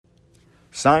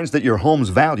Signs that your home's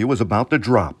value is about to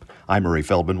drop. I'm Murray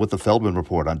Feldman with the Feldman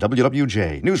Report on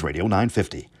WWJ News Radio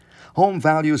 950. Home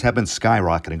values have been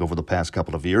skyrocketing over the past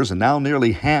couple of years, and now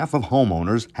nearly half of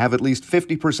homeowners have at least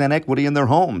 50% equity in their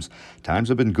homes. Times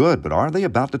have been good, but are they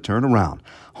about to turn around?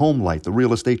 HomeLight, the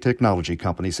real estate technology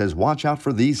company, says watch out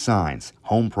for these signs.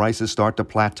 Home prices start to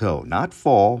plateau, not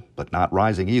fall, but not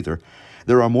rising either.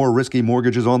 There are more risky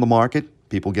mortgages on the market.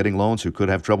 People getting loans who could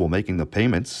have trouble making the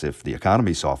payments if the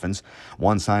economy softens.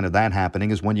 One sign of that happening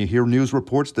is when you hear news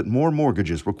reports that more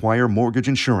mortgages require mortgage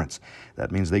insurance.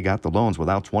 That means they got the loans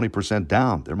without 20%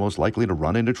 down. They're most likely to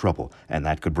run into trouble, and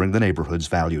that could bring the neighborhood's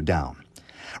value down.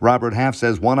 Robert Half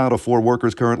says 1 out of 4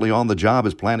 workers currently on the job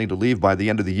is planning to leave by the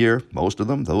end of the year, most of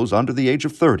them those under the age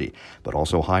of 30. But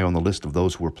also high on the list of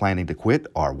those who are planning to quit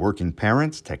are working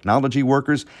parents, technology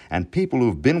workers, and people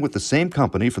who've been with the same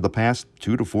company for the past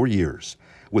 2 to 4 years.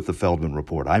 With the Feldman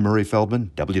Report, I'm Murray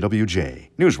Feldman, WWJ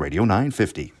News Radio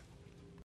 950.